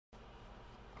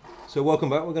So welcome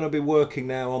back. We're going to be working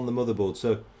now on the motherboard.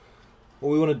 So what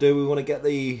we want to do, we want to get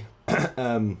the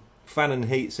fan and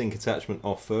heatsink attachment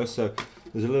off first. So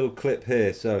there's a little clip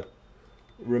here. So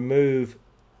remove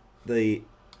the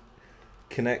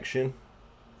connection,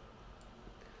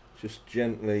 just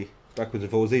gently backwards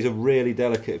and forwards. These are really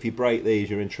delicate. If you break these,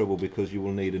 you're in trouble because you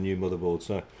will need a new motherboard.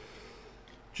 So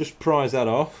just prise that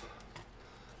off.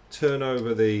 Turn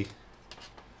over the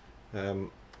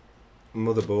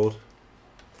motherboard,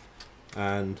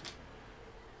 and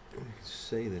you can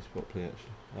see this properly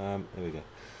actually. There we go.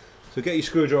 So get your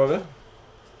screwdriver,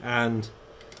 and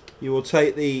you will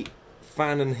take the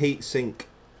fan and heatsink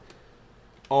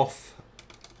off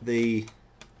the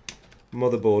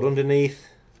motherboard. Underneath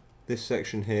this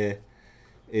section here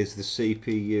is the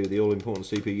CPU, the all-important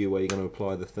CPU where you're going to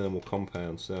apply the thermal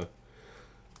compound. So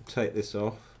take this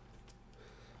off,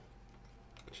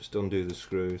 just undo the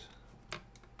screws.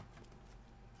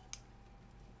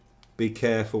 Be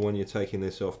careful when you're taking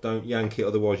this off, don't yank it,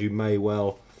 otherwise you may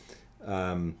well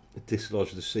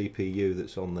dislodge the CPU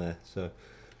that's on there. So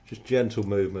just gentle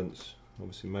movements,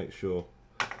 obviously make sure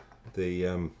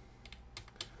the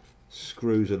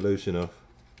screws are loose enough,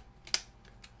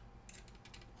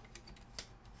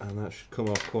 and that should come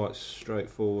off quite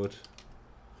straightforward.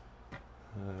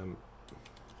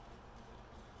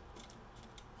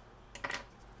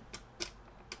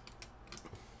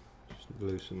 Just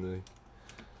loosen the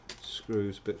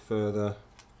screws a bit further,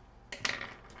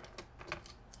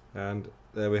 and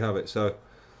there we have it. So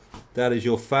that is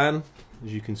your fan.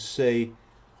 As you can see,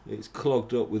 it's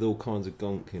clogged up with all kinds of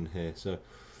gunk in here, so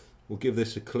we'll give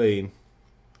this a clean.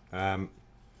 That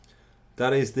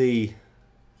is the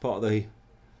part of the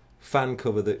fan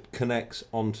cover that connects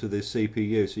onto the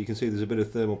CPU, so you can see there's a bit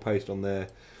of thermal paste on there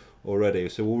already,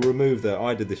 so we'll remove that.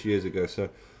 I did this years ago, so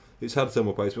it's had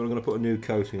thermal paste, but I'm going to put a new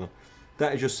coating on.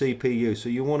 That is your CPU, so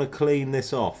you want to clean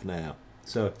this off now.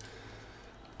 So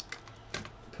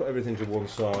put everything to one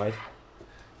side,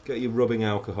 get your rubbing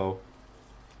alcohol,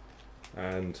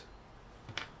 and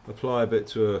apply a bit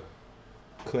to a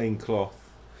clean cloth,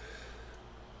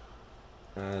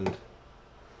 and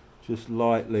just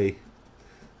lightly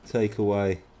take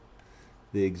away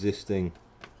the existing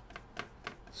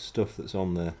stuff that's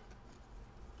on there.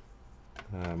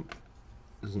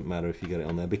 Doesn't matter if you get it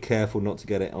on there. Be careful not to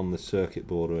get it on the circuit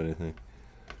board or anything.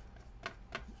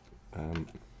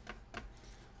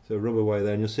 So rub away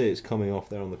there, and you'll see it's coming off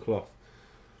there on the cloth.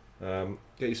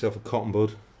 Get yourself a cotton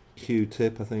bud,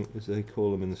 Q-tip I think as they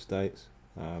call them in the States,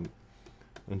 and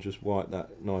just wipe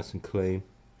that nice and clean.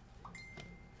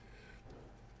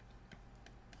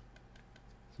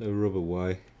 So rub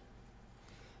away,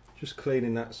 just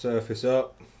cleaning that surface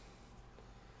up.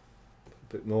 Put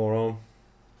a bit more on.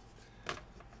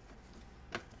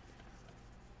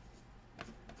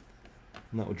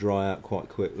 And that will dry out quite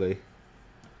quickly.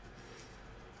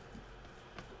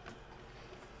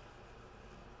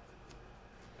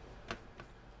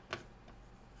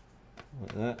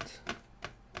 Like that.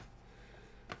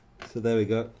 So there we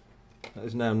go. That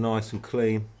is now nice and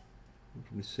clean.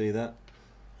 Can you see that?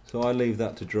 So I leave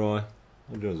that to dry.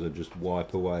 I just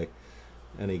wipe away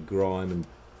any grime and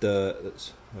dirt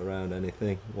that's around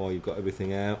anything while you've got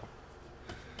everything out.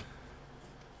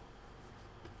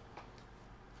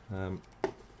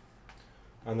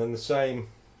 And then the same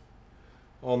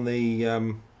on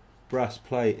the brass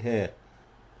plate here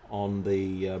on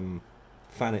the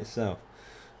fan itself.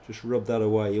 Just rub that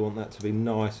away. You want that to be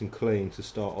nice and clean to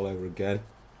start all over again.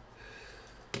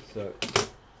 So put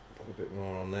a bit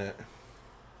more on there.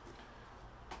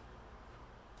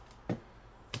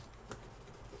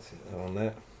 Sit that on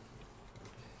there.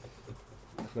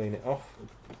 Clean it off.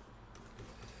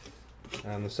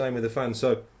 And the same with the fan.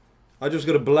 So I just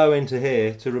got to blow into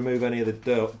here to remove any of the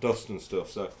dust and stuff.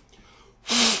 So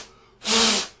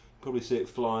probably see it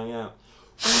flying out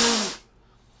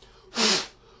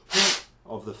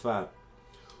of the fan.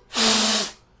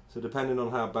 So depending on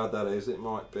how bad that is, it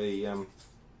might be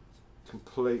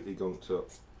completely gunked up.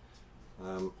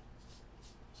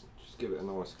 Just give it a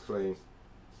nice clean.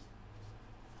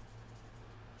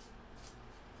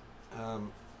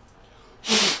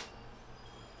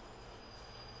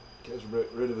 Get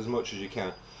rid of as much as you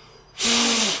can.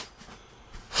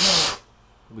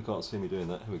 We can't see me doing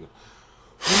that. Here we go.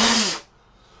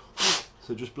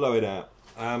 So just blow it out.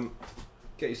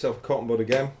 Get yourself a cotton bud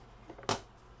again.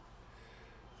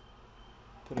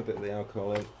 Put a bit of the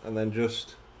alcohol in, and then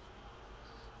just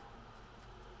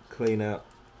clean out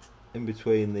in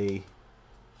between the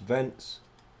vents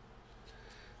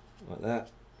like that,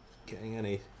 getting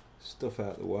any stuff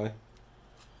out of the way.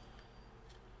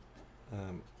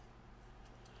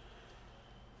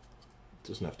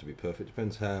 doesn't have to be perfect,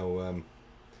 depends how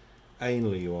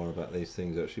anal you are about these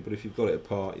things actually, but if you've got it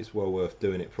apart it's well worth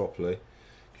doing it properly,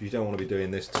 because you don't want to be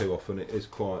doing this too often. It is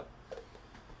quite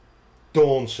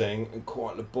daunting and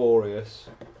quite laborious,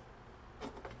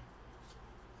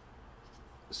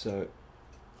 so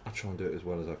I try and do it as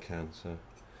well as I can. So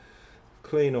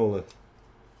clean all the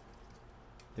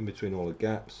in between all the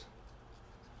gaps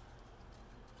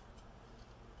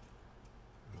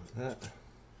like that.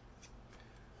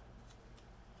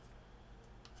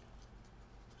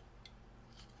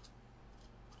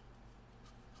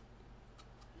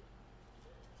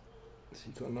 So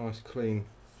you've got a nice clean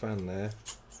fan there,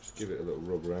 just give it a little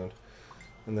rub around,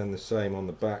 and then the same on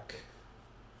the back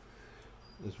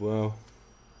as well.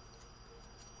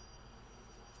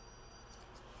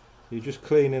 You're just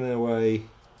cleaning away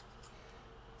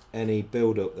any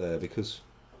build up there, because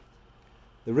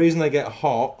the reason they get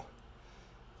hot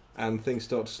and things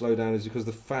start to slow down is because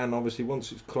the fan, obviously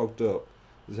once it's clogged up,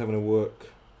 is having to work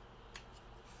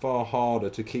far harder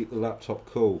to keep the laptop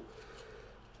cool,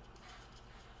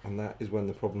 and that is when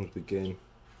the problems begin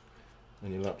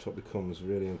and your laptop becomes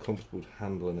really uncomfortable to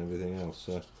handle and everything else.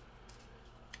 So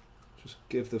just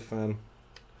give the fan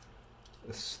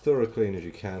as thorough clean as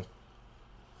you can.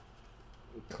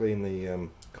 Clean the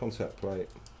contact plate,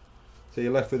 so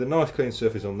you're left with a nice clean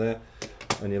surface on there,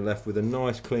 and you're left with a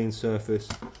nice clean surface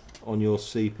on your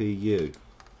CPU.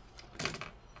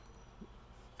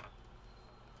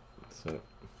 So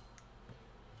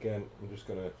again, I'm just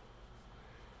going to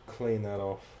clean that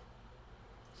off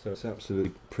so it's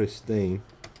absolutely pristine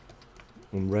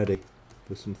and ready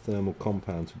for some thermal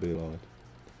compound to be applied.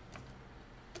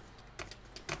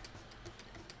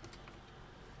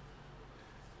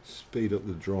 Speed up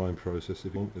the drying process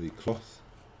if you want with your cloth,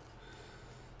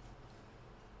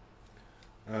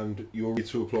 and you're ready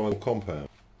to apply the compound.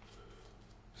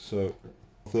 So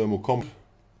thermal compound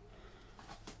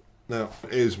now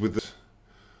is with this,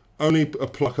 only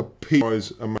apply a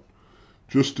pea-size amount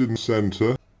just in the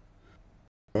centre.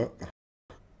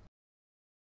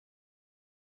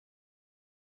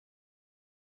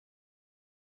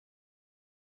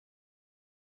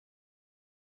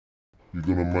 You're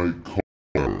going to make compound.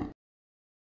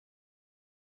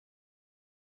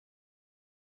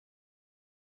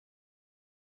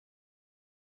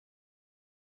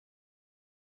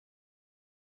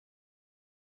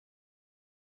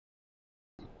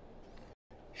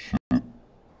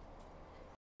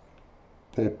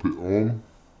 Pop it on.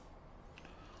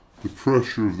 The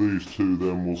pressure of these two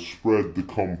then will spread the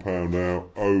compound out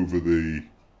over the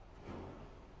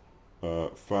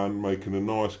fan, making a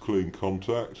nice clean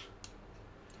contact.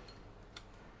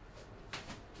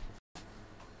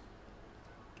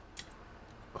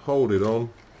 Hold it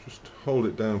on, just hold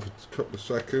it down for a couple of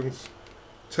seconds,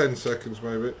 10 seconds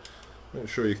maybe. Make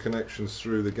sure your connection's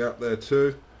through the gap there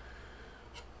too.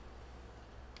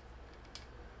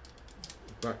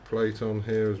 Back plate on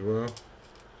here as well.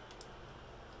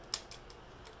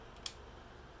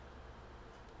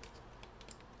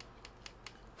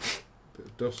 Bit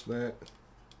of dust there.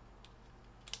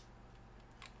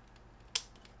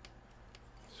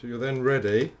 So you're then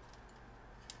ready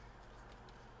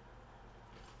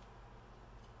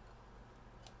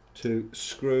to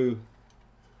screw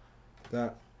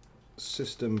that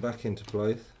system back into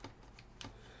place.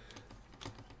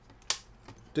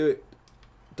 Do it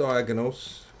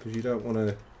diagonals, because you don't want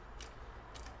to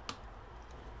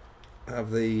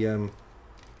have the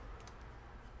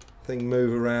thing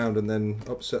move around and then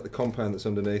upset the compound that's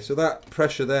underneath. So that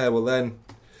pressure there will then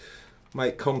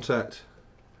make contact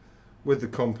with the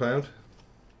compound,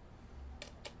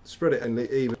 spread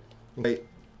it even, make a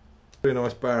very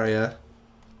nice barrier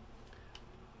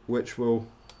which will,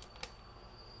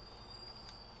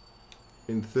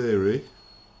 in theory,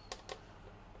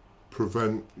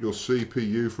 prevent your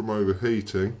CPU from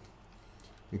overheating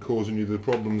and causing you the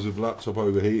problems of laptop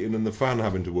overheating and the fan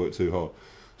having to work too hard.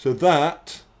 So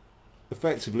that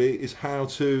effectively is how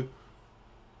to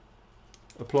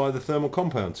apply the thermal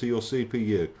compound to your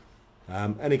CPU.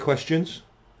 Any questions,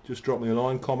 just drop me a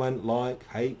line, comment, like,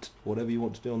 hate, whatever you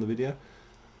want to do on the video.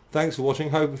 Thanks for watching.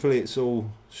 Hopefully it's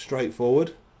all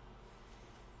straightforward,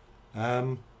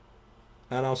 and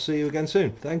I'll see you again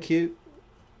soon. Thank you.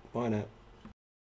 Bye now.